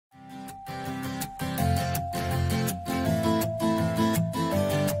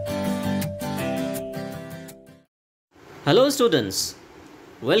Hello students,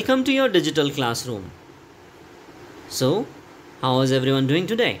 welcome to your digital classroom. So, how is everyone doing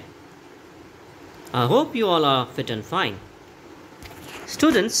today? I hope you all are fit and fine.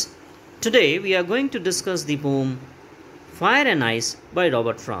 Students, today we are going to discuss the poem Fire and Ice by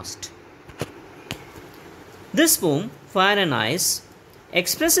Robert Frost. This poem, Fire and Ice,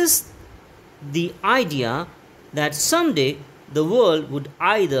 expresses the idea that someday the world would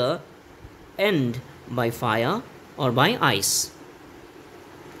either end by fire or by ice.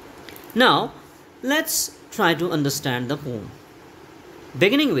 Now, let's try to understand the poem.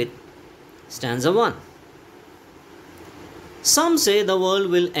 Beginning with stanza 1. Some say the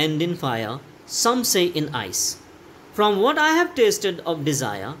world will end in fire, some say in ice. From what I have tasted of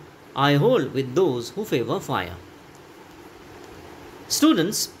desire, I hold with those who favor fire.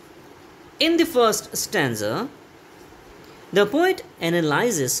 Students, in the first stanza, the poet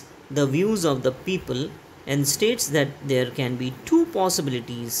analyzes the views of the people and states that there can be two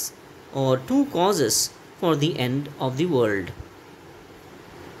possibilities or two causes for the end of the world.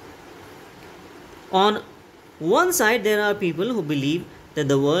 On one side, there are people who believe that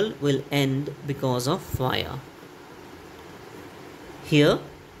the world will end because of fire. Here,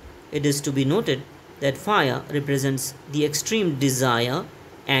 it is to be noted that fire represents the extreme desire,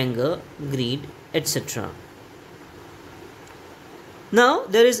 anger, greed, etc. Now,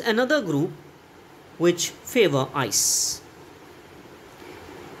 there is another group which favor ice.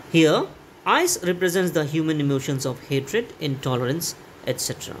 Here, ice represents the human emotions of hatred, intolerance,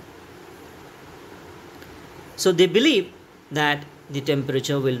 etc. So they believe that the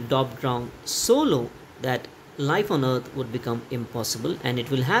temperature will drop down so low that life on earth would become impossible and it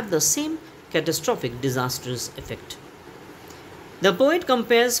will have the same catastrophic, disastrous effect. The poet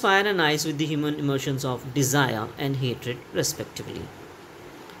compares fire and ice with the human emotions of desire and hatred respectively.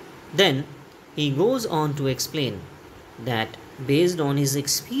 Then he goes on to explain that based on his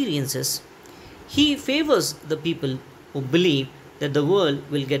experiences, he favors the people who believe that the world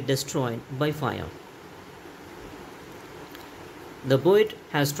will get destroyed by fire. The poet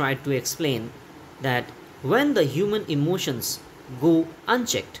has tried to explain that when the human emotions go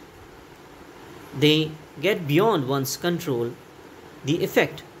unchecked, they get beyond one's control, the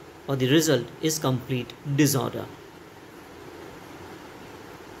effect or the result is complete disorder.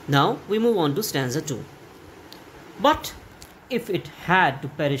 Now we move on to stanza 2. But if it had to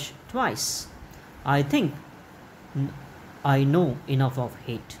perish twice, I think I know enough of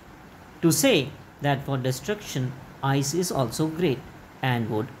hate to say that for destruction ice is also great and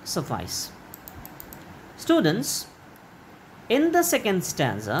would suffice. Students, in the second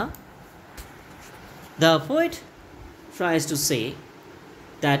stanza, the poet tries to say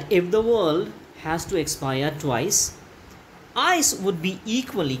that if the world has to expire twice, ice would be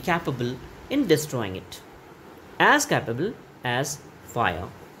equally capable in destroying it, as capable as fire.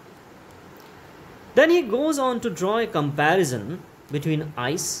 Then he goes on to draw a comparison between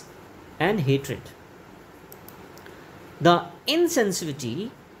ice and hatred. The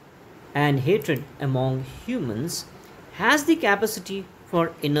insensitivity and hatred among humans has the capacity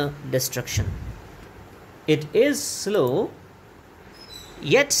for inner destruction. It is slow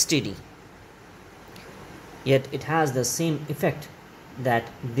yet steady. Yet it has the same effect that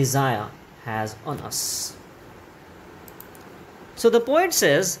desire has on us. So the poet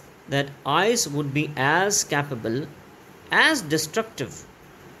says that ice would be as capable, as destructive,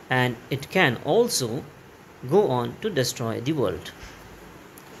 and it can also go on to destroy the world.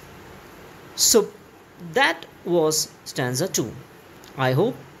 So that was stanza 2. I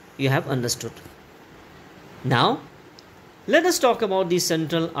hope you have understood. Now, let us talk about the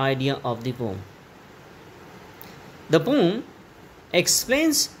central idea of the poem. The poem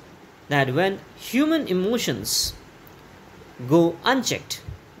explains that when human emotions go unchecked,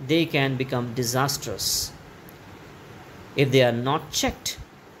 they can become disastrous. If they are not checked,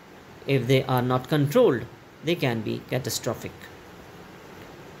 if they are not controlled, they can be catastrophic.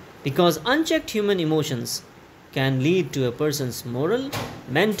 Because unchecked human emotions can lead to a person's moral,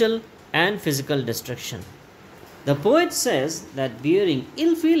 mental, and physical destruction. The poet says that bearing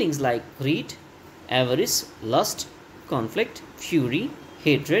ill feelings like greed, avarice, lust, conflict, fury,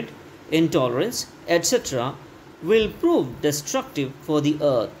 hatred, intolerance, etc. will prove destructive for the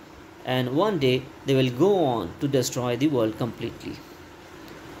earth, and one day they will go on to destroy the world completely.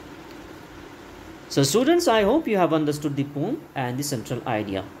 So students, I hope you have understood the poem and the central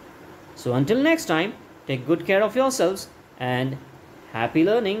idea. So until next time, take good care of yourselves and happy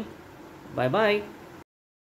learning. Bye bye.